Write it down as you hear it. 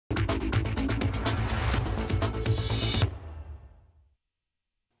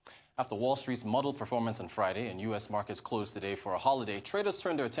After Wall Street's muddled performance on Friday and U.S. markets closed today for a holiday, traders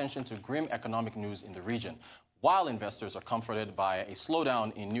turned their attention to grim economic news in the region. While investors are comforted by a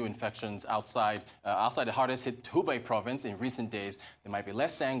slowdown in new infections outside the hardest-hit Hubei province in recent days, they might be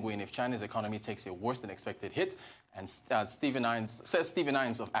less sanguine if China's economy takes a worse-than-expected hit, and says Stephen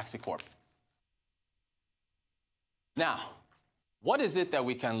Hines of Axicorp. Now, what is it that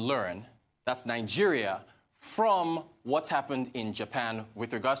we can learn, that's Nigeria, from what's happened in Japan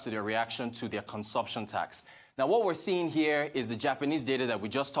with regards to their reaction to their consumption tax? Now, what we're seeing here is the Japanese data that we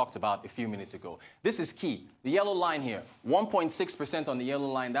just talked about a few minutes ago. This is key. The yellow line here, 1.6% on the yellow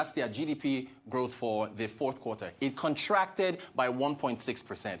line, that's their GDP growth for the fourth quarter. It contracted by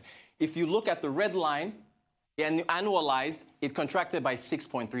 1.6%. If you look at the red line, annualized, it contracted by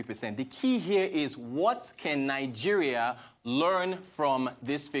 6.3%. The key here is, what can Nigeria learn from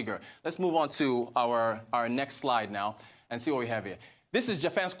this figure? Let's move on to our next slide now and see what we have here. This is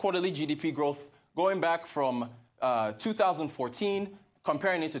Japan's quarterly GDP growth going back from 2014,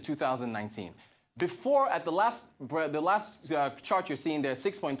 comparing it to 2019. Before, at the last chart you're seeing there,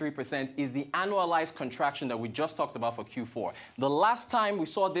 6.3%, is the annualized contraction that we just talked about for Q4. The last time we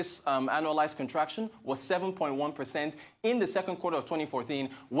saw this annualized contraction was 7.1% in the second quarter of 2014,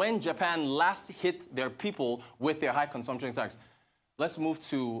 when Japan last hit their people with their high consumption tax. Let's move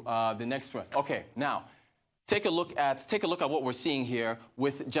to the next one. Okay, now, take a look at what we're seeing here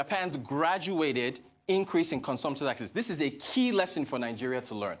with Japan's graduated increase in consumption taxes. This is a key lesson for Nigeria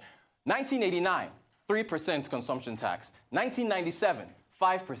to learn. 1989, 3% consumption tax. 1997,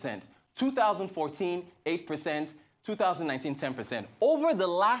 5%. 2014, 8%. 2019, 10%. Over the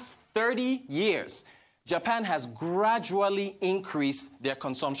last 30 years, Japan has gradually increased their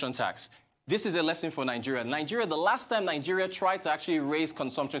consumption tax. This is a lesson for Nigeria. The last time Nigeria tried to actually raise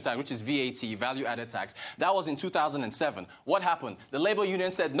consumption tax, which is VAT, value-added tax, that was in 2007. What happened? The labor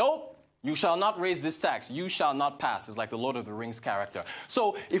union said, nope, you shall not raise this tax. You shall not pass. It's like the Lord of the Rings character.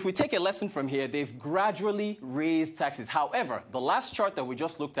 So if we take a lesson from here, they've gradually raised taxes. However, the last chart that we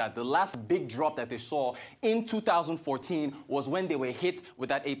just looked at, the last big drop that they saw in 2014 was when they were hit with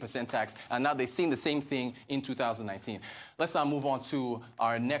that 8% tax. And now they've seen the same thing in 2019. Let's now move on to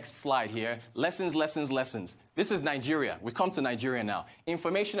our next slide here. Lessons, lessons, lessons. This is Nigeria. We come to Nigeria now.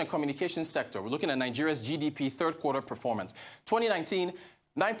 Information and communications sector. We're looking at Nigeria's GDP third quarter performance. 2019,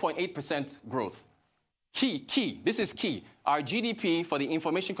 9.8% growth. Key, this is key. Our GDP for the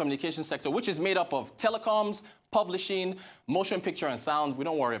information communication sector, which is made up of telecoms, publishing, motion picture and sound, we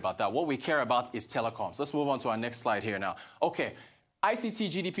don't worry about that. What we care about is telecoms. Let's move on to our next slide here now. Okay,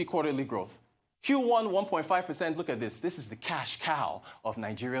 ICT GDP quarterly growth. Q1, 1.5%. Look at this. This is the cash cow of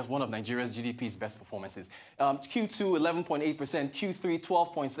Nigeria, one of Nigeria's GDP's best performances. Q2, 11.8%. Q3,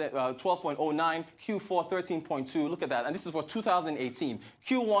 12.09. Q4, 13.2. Look at that. And this is for 2018.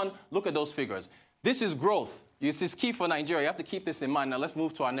 Q1, look at those figures. This is growth. This is key for Nigeria. You have to keep this in mind. Now, let's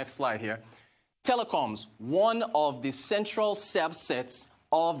move to our next slide here. Telecoms, one of the central subsets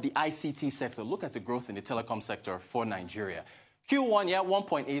of the ICT sector. Look at the growth in the telecom sector for Nigeria. Q1, yeah,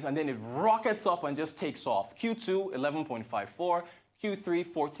 1.8, and then it rockets up and just takes off. Q2, 11.54, Q3,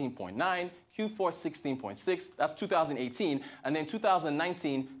 14.9, Q4, 16.6. That's 2018. And then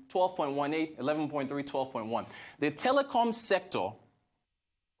 2019, 12.18, 11.3, 12.1. The telecom sector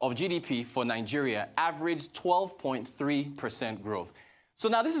of GDP for Nigeria averaged 12.3% growth. So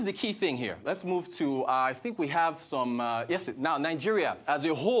now this is the key thing here. Let's move to, I think we have some, yes, now Nigeria as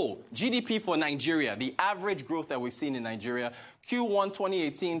a whole, GDP for Nigeria, the average growth that we've seen in Nigeria, Q1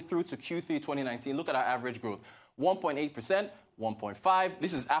 2018 through to Q3 2019, look at our average growth, 1.8%, 1.5%.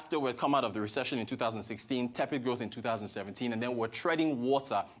 This is after we'd come out of the recession in 2016, tepid growth in 2017, and then we're treading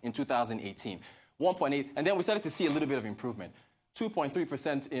water in 2018, 1.8%, and then we started to see a little bit of improvement.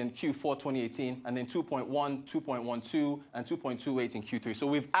 2.3% in Q4 2018, and then 2.1, 2.12, and 2.28 in Q3. So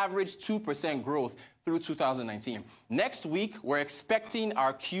we've averaged 2% growth through 2019. Next week, we're expecting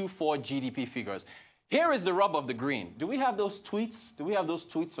our Q4 GDP figures. Here is the rub of the green. Do we have those tweets? Do we have those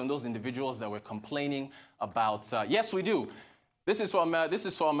tweets from those individuals that were complaining about? Yes, we do. This is from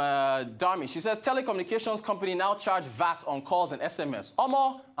Darmi. She says, telecommunications company now charge VAT on calls and SMS.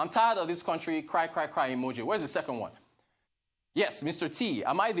 Omo, I'm tired of this country. Cry, cry, cry emoji. Where's the second one? Yes, Mr. T,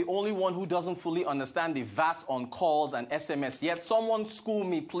 am I the only one who doesn't fully understand the VAT on calls and SMS yet? Someone school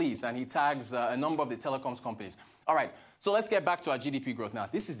me, please. And he tags a number of the telecoms companies. All right, so let's get back to our GDP growth now.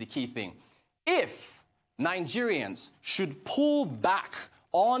 This is the key thing. If Nigerians should pull back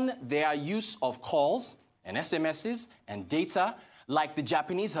on their use of calls and SMSs and data like the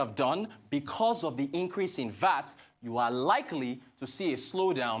Japanese have done because of the increase in VAT, you are likely to see a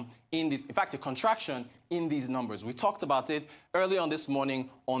slowdown in this, in fact, a contraction in these numbers. We talked about it early on this morning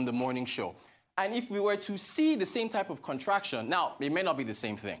on the morning show. And if we were to see the same type of contraction, now, it may not be the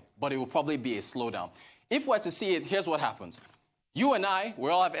same thing, but it will probably be a slowdown. If we're to see it, here's what happens. You and I, we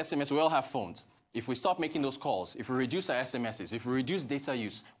all have SMS, we all have phones. If we stop making those calls, if we reduce our SMSs, if we reduce data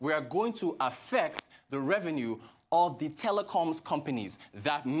use, we are going to affect the revenue of the telecoms companies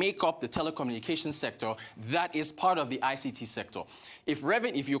that make up the telecommunications sector that is part of the ICT sector.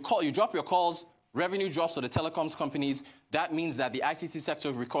 If you drop your calls, revenue drops for the telecoms companies, that means that the ICT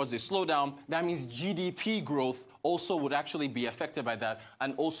sector records a slowdown. That means GDP growth also would actually be affected by that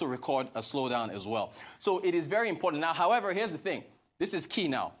and also record a slowdown as well. So it is very important. Now, however, here's the thing. This is key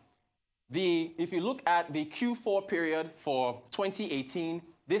now. If you look at the Q4 period for 2018,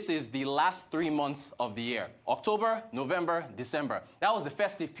 this is the last 3 months of the year. October, November, December. That was the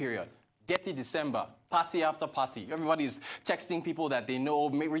festive period. Getty December, party after party. Everybody's texting people that they know,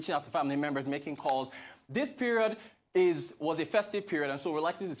 reaching out to family members, making calls. This period was a festive period, and so we're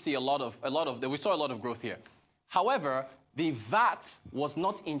likely to see we saw a lot of growth here. However, the VAT was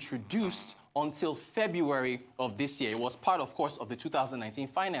not introduced until February of this year. It was part, of course, of the 2019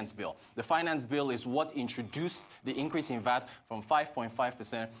 finance bill. The finance bill is what introduced the increase in VAT from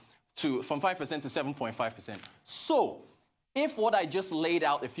 5.5% to 7.5%. So, if what I just laid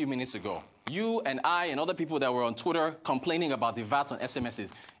out a few minutes ago, you and I and other people that were on Twitter complaining about the VAT on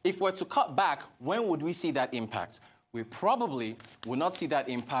SMSs, if we're to cut back, when would we see that impact? We probably will not see that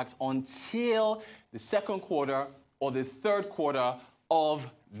impact until the second quarter or the third quarter of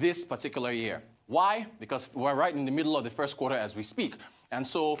this particular year. Why? Because we're right in the middle of the first quarter as we speak. And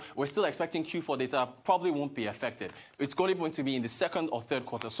so we're still expecting Q4 data probably won't be affected. It's going to be in the second or third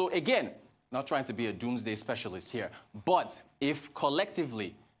quarter. So again, not trying to be a doomsday specialist here, but if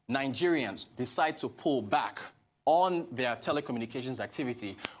collectively Nigerians decide to pull back on their telecommunications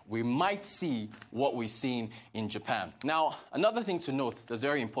activity, we might see what we've seen in Japan. Now, another thing to note that's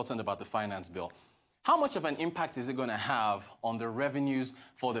very important about the finance bill, how much of an impact is it going to have on the revenues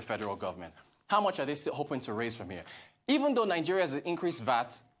for the federal government? How much are they still hoping to raise from here? Even though Nigeria has increased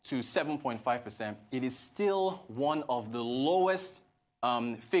VAT to 7.5%, it is still one of the lowest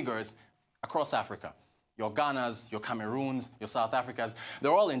figures across Africa. Your Ghanas, your Cameroons, your South Africas,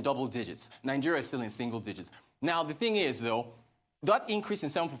 they're all in double digits. Nigeria is still in single digits. Now, the thing is, though, that increase in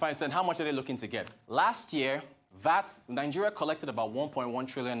 7.5%, how much are they looking to get? Last year, Nigeria collected about 1.1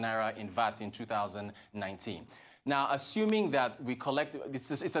 trillion naira in VAT in 2019. Now, assuming that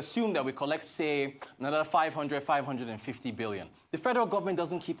it's assumed that we collect, say, another 550 billion. The federal government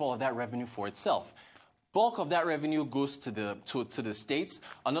doesn't keep all of that revenue for itself. Bulk of that revenue goes to the states.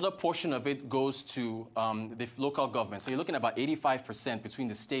 Another portion of it goes to the local government. So you're looking at about 85% between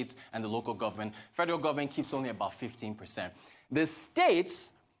the states and the local government. Federal government keeps only about 15%. The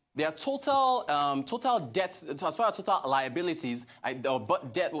states, their total debt, as far as total liabilities,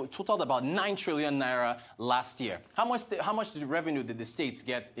 debt totaled about 9 trillion naira last year. How much revenue did the states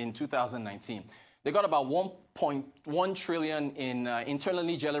get in 2019? They got about 1.1 trillion in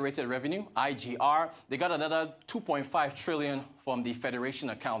internally generated revenue, IGR. They got another 2.5 trillion from the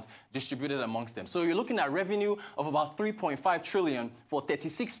federation account distributed amongst them. So you're looking at revenue of about 3.5 trillion for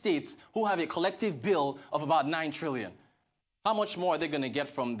 36 states who have a collective bill of about 9 trillion. How much more are they going to get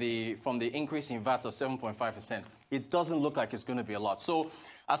from the increase in VAT of 7.5%? It doesn't look like it's going to be a lot. So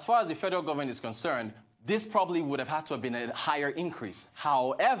as far as the federal government is concerned, this probably would have had to have been a higher increase.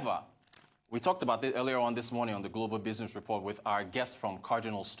 However, we talked about this earlier on this morning on the Global Business Report with our guest from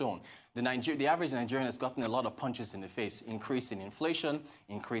Cardinal Stone. The average Nigerian has gotten a lot of punches in the face. Increase in inflation,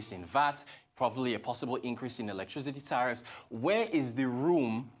 increase in VAT, probably a possible increase in electricity tariffs. Where is the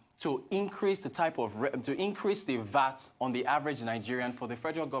room to increase the VAT on the average Nigerian for the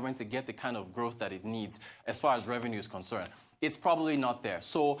federal government to get the kind of growth that it needs as far as revenue is concerned? It's probably not there.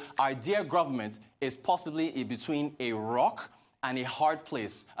 So our dear government is possibly between a rock and a hard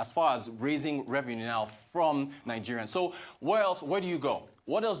place as far as raising revenue now from Nigerians. So where do you go?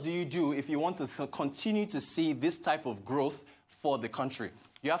 What else do you do if you want to continue to see this type of growth for the country?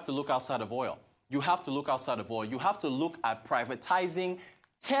 You have to look outside of oil. You have to look outside of oil. You have to look at privatizing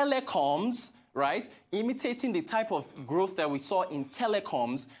telecoms, right? Imitating the type of growth that we saw in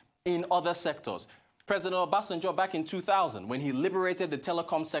telecoms in other sectors. President Obasanjo back in 2000, when he liberated the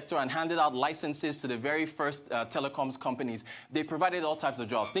telecom sector and handed out licenses to the very first telecoms companies, they provided all types of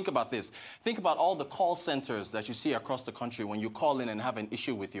jobs. Think about this. Think about all the call centers that you see across the country when you call in and have an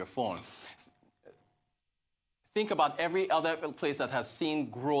issue with your phone. Think about every other place that has seen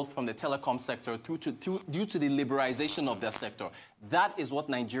growth from the telecom sector due to the liberalization of their sector. That is what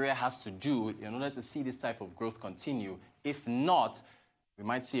Nigeria has to do in order to see this type of growth continue. If not, we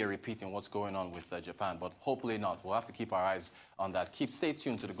might see a repeat in what's going on with Japan, but hopefully not. We'll have to keep our eyes on that. Stay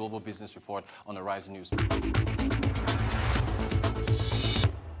tuned to the Global Business Report on the Rise News.